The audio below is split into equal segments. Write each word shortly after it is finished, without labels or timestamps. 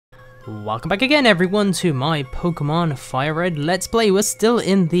Welcome back again everyone to my Pokemon Fire Red Let's Play. We're still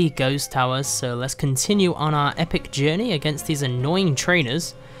in the Ghost Tower, so let's continue on our epic journey against these annoying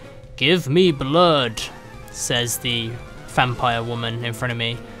trainers. Give me blood, says the vampire woman in front of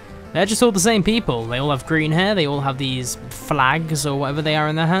me. They're just all the same people. They all have green hair, they all have these flags or whatever they are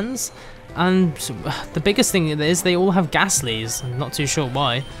in their hands. And the biggest thing is they all have Ghastlies. I'm not too sure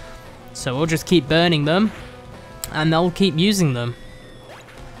why. So we'll just keep burning them and they'll keep using them.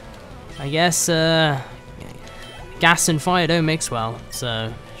 I guess gas and fire don't mix well,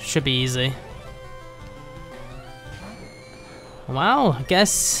 so should be easy. Well, I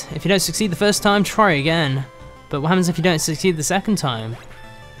guess if you don't succeed the first time, try again. But what happens if you don't succeed the second time?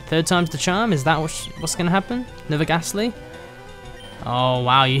 Third time's the charm? Is that what's going to happen? Another Ghastly? Oh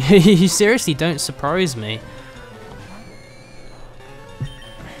wow, you seriously don't surprise me.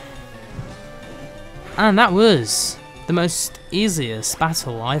 And that was the most easiest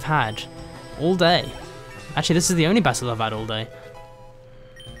battle I've had all day. Actually, this is the only battle I've had all day.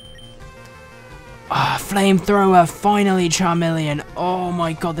 Ah, Flamethrower, finally Charmeleon. Oh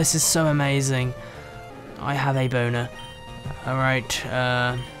my god, this is so amazing. I have a boner. Alright,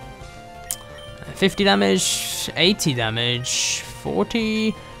 50 damage, 80 damage,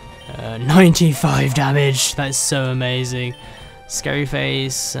 40, 95 damage. That's so amazing. Scary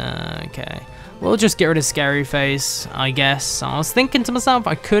Face, okay. We'll just get rid of Scary Face, I guess. I was thinking to myself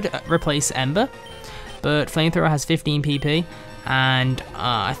I could replace Ember, but Flamethrower has 15 PP, and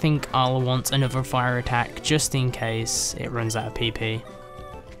I think I'll want another fire attack just in case it runs out of PP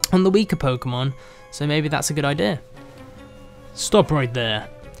on the weaker Pokemon, so maybe that's a good idea. Stop right there.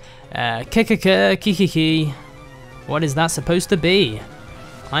 Kikiki. What is that supposed to be?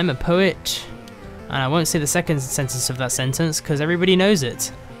 I'm a poet, and I won't say the second sentence of that sentence because everybody knows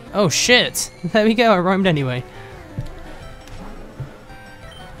it. Oh shit! There we go, I rhymed anyway.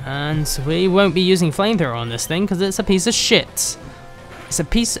 And we won't be using Flamethrower on this thing because it's a piece of shit.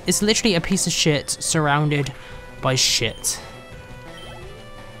 It's literally a piece of shit surrounded by shit.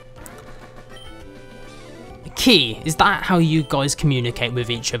 Key, is that how you guys communicate with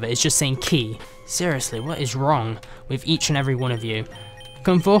each other? It's just saying key. Seriously, what is wrong with each and every one of you?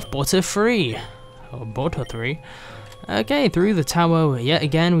 Come forth, Butterfree. Or Butterfree. Okay, through the tower yet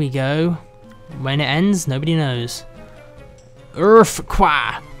again we go. When it ends, nobody knows.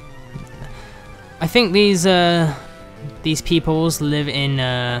 Earthquake. I think these peoples live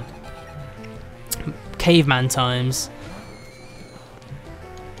in caveman times.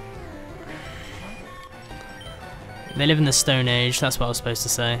 They live in the Stone Age, that's what I was supposed to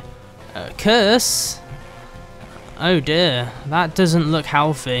say. Curse? Oh dear, that doesn't look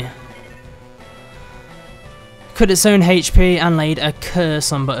healthy. Cut its own HP and laid a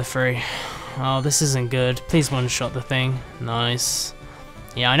curse on Butterfree. Oh, this isn't good. Please one-shot the thing. Nice.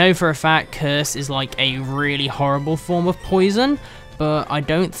 Yeah, I know for a fact Curse is like a really horrible form of poison, but I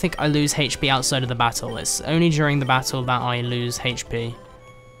don't think I lose HP outside of the battle. It's only during the battle that I lose HP.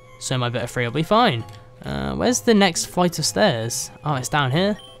 So my Butterfree will be fine. Where's the next flight of stairs? Oh, it's down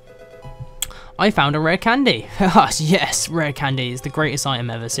here. I found a rare candy. Yes, rare candy is the greatest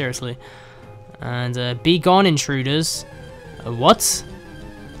item ever, seriously. And be gone, intruders. What?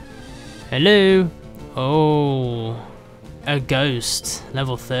 Hello? Oh, a ghost,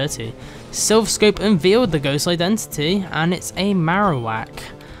 level 30. Silph Scope unveiled the ghost identity, and it's a Marowak.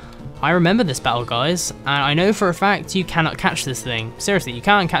 I remember this battle, guys, and I know for a fact you cannot catch this thing. Seriously, you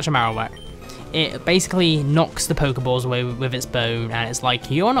can't catch a Marowak. It basically knocks the Pokeballs away with its bone, and it's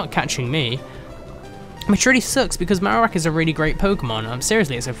like, you're not catching me. Which really sucks because Marowak is a really great Pokemon.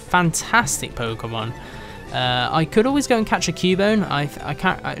 Seriously, it's a fantastic Pokemon. I could always go and catch a Cubone.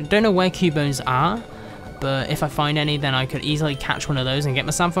 I don't know where Cubones are, but if I find any, then I could easily catch one of those and get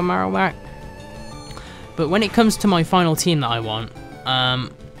myself a Marowak. But when it comes to my final team that I want,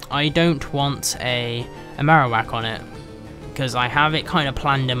 I don't want a Marowak on it because I have it kind of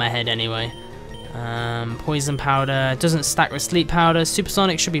planned in my head anyway. Poison Powder doesn't stack with Sleep Powder.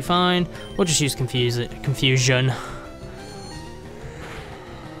 Supersonic should be fine. We'll just use Confusion.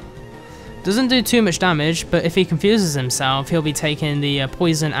 Doesn't do too much damage, but if he confuses himself, he'll be taking the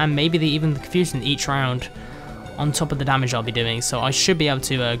poison and maybe even the confusion each round on top of the damage I'll be doing. So I should be able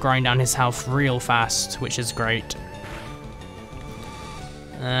to grind down his health real fast, which is great.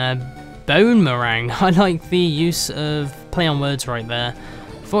 Bone Meringue. I like the use of play on words right there.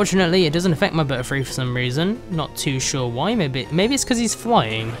 Fortunately, it doesn't affect my Butterfree for some reason. Not too sure why. Maybe it's because he's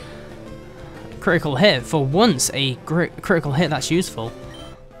flying. Critical hit. For once, a critical hit that's useful.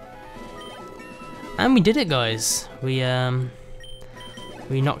 And we did it, guys. We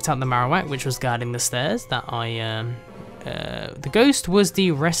knocked out the Marowak, which was guarding the stairs that I The ghost was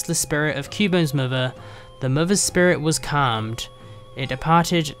the restless spirit of Cubone's mother. The mother's spirit was calmed. It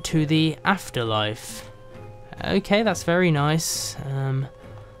departed to the afterlife. Okay, that's very nice.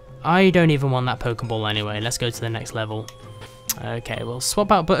 I don't even want that Pokeball anyway. Let's go to the next level. Okay, we'll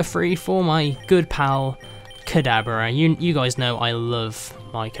swap out Butterfree for my good pal Kadabra. You guys know I love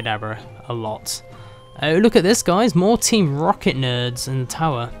my Kadabra a lot. Oh, look at this, guys. More Team Rocket nerds in the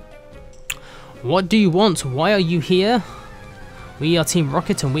tower. What do you want? Why are you here? We are Team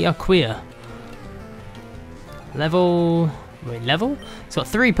Rocket and we are queer. Level... Wait, level? He's got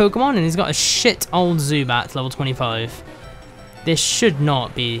 3 Pokemon and he's got a shit old Zubat, level 25. This should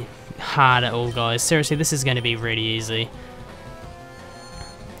not be hard at all, guys. Seriously, this is going to be really easy.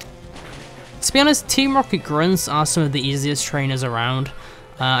 To be honest, Team Rocket Grunts are some of the easiest trainers around.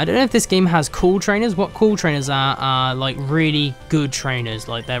 I don't know if this game has cool trainers. What cool trainers are like really good trainers.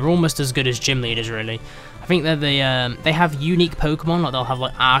 Like they're almost as good as gym leaders, really. I think that they have unique Pokemon. Like they'll have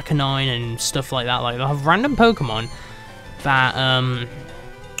like Arcanine and stuff like that. Like they'll have random Pokemon that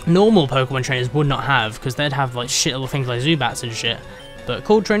normal Pokemon trainers would not have, because they'd have like shit little things like Zubats and shit. But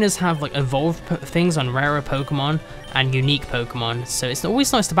cool trainers have like evolved things on rarer Pokemon and unique Pokemon, so it's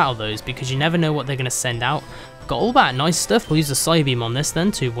always nice to battle those because you never know what they're going to send out. Got all that nice stuff. We'll use a Psybeam on this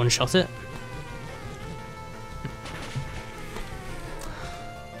then to one-shot it.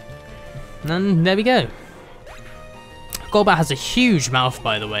 And there we go. Golbat has a huge mouth,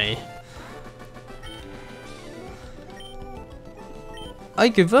 by the way. I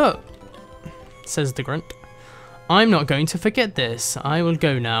give up, says the grunt. I'm not going to forget this. I will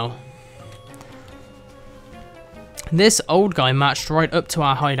go now. This old guy marched right up to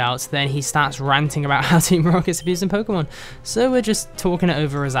our hideouts, then he starts ranting about how Team Rocket's abusing Pokemon. So we're just talking it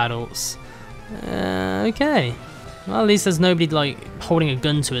over as adults. Okay. Well, at least there's nobody like holding a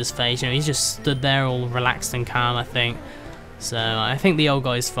gun to his face. You know, he's just stood there all relaxed and calm, I think. So I think the old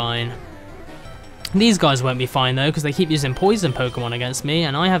guy's fine. These guys won't be fine though, because they keep using poison Pokemon against me,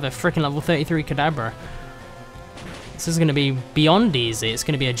 and I have a freaking level 33 Kadabra. This is going to be beyond easy. It's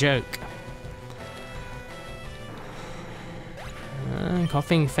going to be a joke.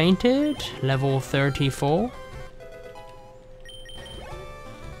 Coughing fainted, level 34.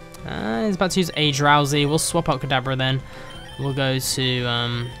 He's about to use a Drowsy. We'll swap out Kadabra then. We'll go to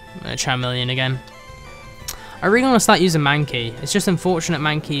Charmeleon again. I really want to start using Mankey. It's just unfortunate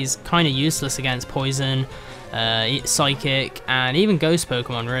Mankey's kind of useless against Poison, Psychic, and even Ghost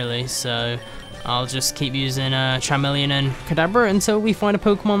Pokemon really. So I'll just keep using Charmeleon and Kadabra until we find a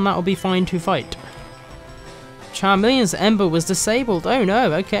Pokemon that will be fine to fight. Charmeleon's Ember was disabled. Oh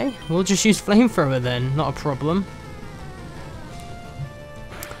no, okay. We'll just use Flamethrower then, not a problem.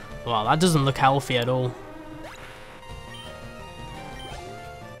 Wow, that doesn't look healthy at all.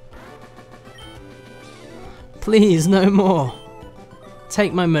 Please, no more.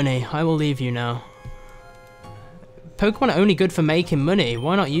 Take my money. I will leave you now. Pokemon are only good for making money.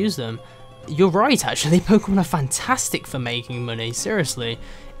 Why not use them? You're right, actually. Pokemon are fantastic for making money. Seriously.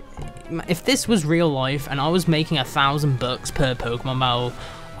 If this was real life and I was making $1,000 per Pokemon battle,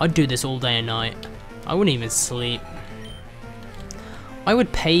 I'd do this all day and night. I wouldn't even sleep. I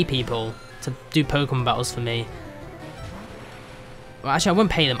would pay people to do Pokemon battles for me. Well, actually, I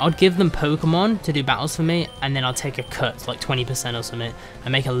wouldn't pay them. I'd give them Pokemon to do battles for me, and then I'll take a cut, like 20% or something,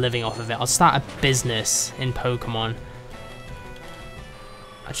 and make a living off of it. I'll start a business in Pokemon.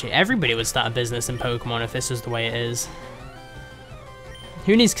 Actually, everybody would start a business in Pokemon if this was the way it is.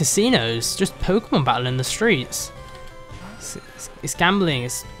 Who needs casinos? Just Pokemon battle in the streets. It's gambling.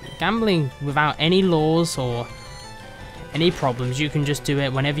 It's gambling without any laws or any problems. You can just do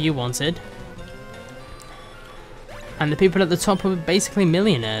it whenever you wanted. And the people at the top are basically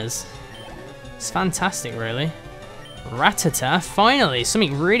millionaires. It's fantastic, really. Rattata, finally,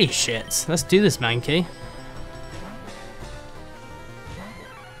 something really shit. Let's do this, Mankey.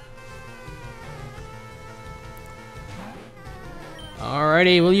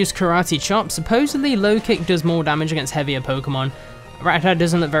 Alrighty, we'll use Karate Chop. Supposedly, Low Kick does more damage against heavier Pokemon. Rattata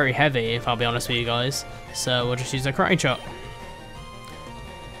doesn't look very heavy, if I'll be honest with you guys. So we'll just use a Karate Chop.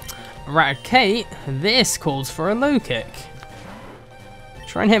 Raticate, this calls for a Low Kick.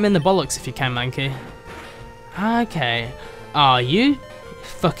 Try and hit him in the bollocks if you can, Mankey. Okay. Are you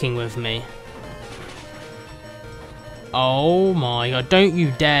fucking with me? Oh my god, don't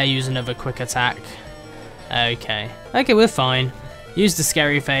you dare use another quick attack. Okay. Okay, we're fine. Used the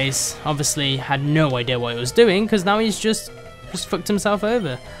scary face. Obviously had no idea what he was doing, because now he's just fucked himself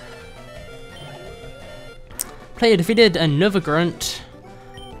over. Player defeated, another grunt.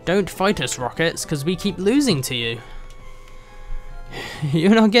 Don't fight us, Rockets, because we keep losing to you.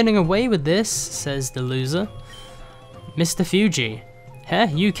 You're not getting away with this, says the loser. Mr. Fuji. Huh?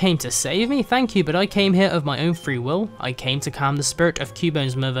 You came to save me? Thank you, but I came here of my own free will. I came to calm the spirit of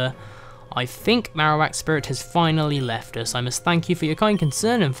Cubone's mother. I think Marowak's spirit has finally left us. I must thank you for your kind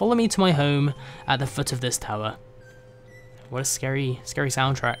concern and follow me to my home at the foot of this tower. What a scary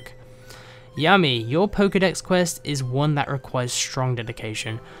soundtrack. Yami, your Pokédex quest is one that requires strong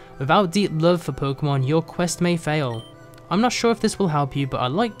dedication. Without deep love for Pokemon, your quest may fail. I'm not sure if this will help you, but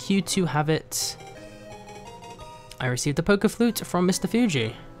I'd like you to have it. I received a Poké Flute from Mr.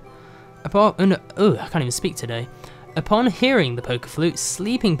 Fuji. I can't even speak today. Upon hearing the Poké Flute,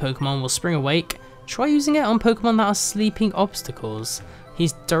 sleeping Pokemon will spring awake. Try using it on Pokemon that are sleeping obstacles.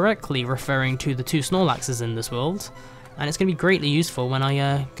 He's directly referring to the 2 Snorlaxes in this world, and it's going to be greatly useful when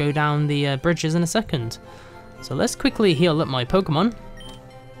I go down the bridges in a second. So let's quickly heal up my Pokemon,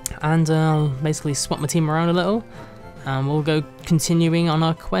 and I'll basically swap my team around a little, and we'll go continuing on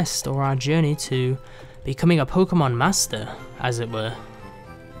our quest or our journey to becoming a Pokemon Master, as it were.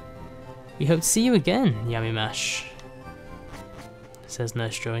 We hope to see you again, Yamimash, says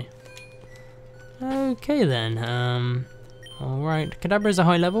Nurse Joy. Okay then, alright, Kadabra's a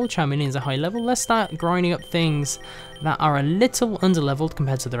high level, Charmanion's a high level. Let's start grinding up things that are a little under-leveled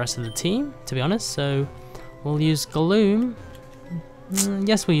compared to the rest of the team, to be honest. So, we'll use Gloom.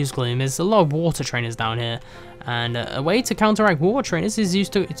 Yes, we'll use Gloom. There's a lot of water trainers down here, and a way to counteract water trainers is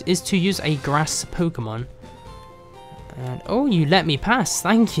to use a grass Pokemon. And, oh, you let me pass,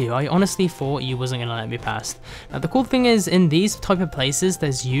 thank you. I honestly thought you wasn't gonna let me pass. Now the cool thing is, in these type of places,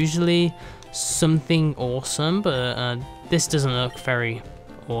 there's usually something awesome, but this doesn't look very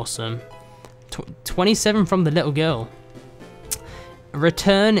awesome. 27 from the little girl.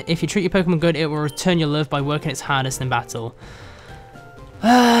 Return, if you treat your Pokemon good, it will return your love by working its hardest in battle.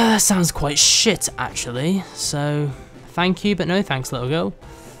 Sounds quite shit, actually. So, thank you, but no thanks, little girl.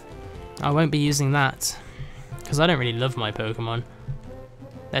 I won't be using that, because I don't really love my Pokemon.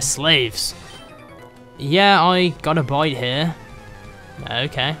 They're slaves. Yeah, I got a bite here.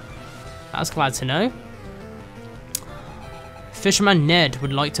 Okay. That's glad to know. Fisherman Ned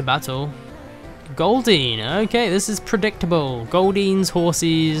would like to battle. Goldeen. Okay, this is predictable. Goldeens,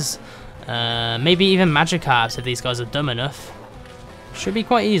 Horsies, maybe even Magikarps if these guys are dumb enough. Should be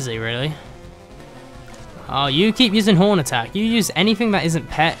quite easy, really. Oh, you keep using Horn Attack. You use anything that isn't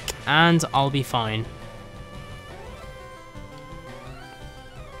Peck, and I'll be fine.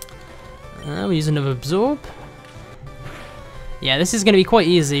 We'll use another Absorb. Yeah, this is going to be quite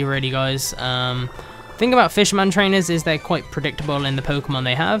easy, really, guys. Thing about Fisherman trainers is they're quite predictable in the Pokemon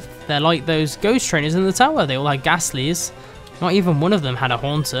they have. They're like those ghost trainers in the tower. They all had Ghastlies. Not even one of them had a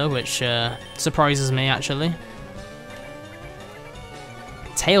Haunter, which surprises me, actually.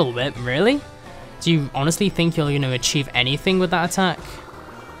 Tail Whip, really? Do you honestly think you're going to achieve anything with that attack?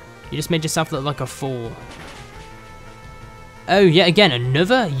 You just made yourself look like a fool. Oh, yet again,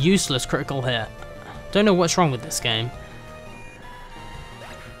 another useless critical hit. Don't know what's wrong with this game.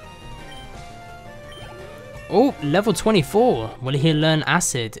 Oh, level 24. Will he learn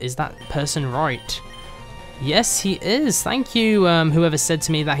Acid? Is that person right? Yes, he is. Thank you, whoever said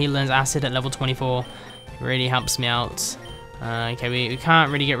to me that he learns Acid at level 24. It really helps me out. Okay, we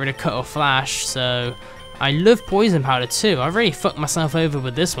can't really get rid of Cut or Flash, so I love Poison Powder too. I've really fucked myself over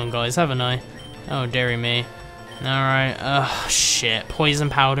with this one, guys, haven't I? Oh, dearie me. Alright, oh shit, Poison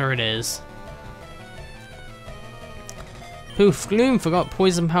Powder it is. Poof, Gloom forgot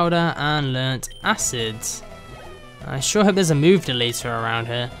Poison Powder and learnt Acid. I sure hope there's a move deleter around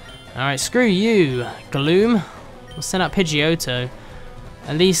here. Alright, screw you, Gloom. We'll send out Pidgeotto.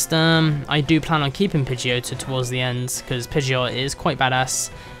 At least, I do plan on keeping Pidgeotto towards the end, because Pidgeot is quite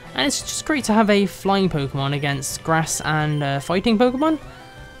badass. And it's just great to have a flying Pokemon against grass and fighting Pokemon.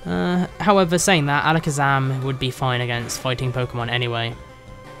 However, saying that, Alakazam would be fine against fighting Pokemon anyway.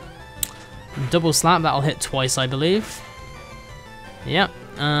 Double Slap, that'll hit twice, I believe. Yep,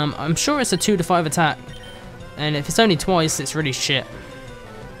 I'm sure it's a 2 to 5 attack. And if it's only twice, it's really shit.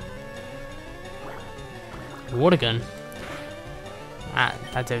 Water Gun.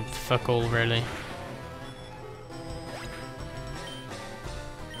 That did fuck all, really.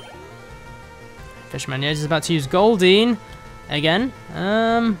 Fisherman Edge is about to use Goldeen again.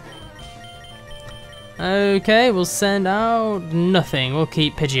 Okay, we'll send out nothing. We'll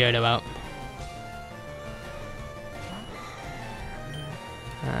keep Pidgeotto out.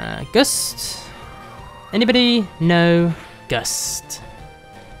 Gust. Anybody? No. Gust.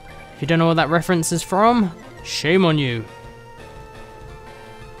 If you don't know what that reference is from, shame on you.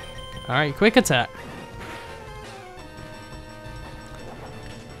 Alright, quick attack.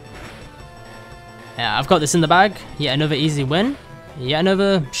 Yeah, I've got this in the bag. Yet another easy win. Yet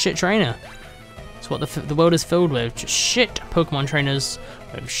another shit trainer. what the world is filled with. Just shit Pokemon trainers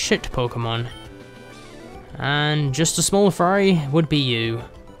with shit Pokemon. And just a small fry would be you.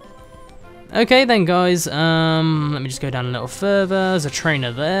 Okay then guys, let me just go down a little further. There's a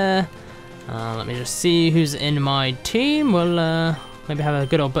trainer there. Let me just see who's in my team. We'll maybe have a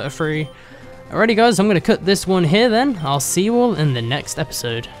good old Butterfree. Alrighty guys, I'm going to cut this one here then. I'll see you all in the next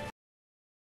episode.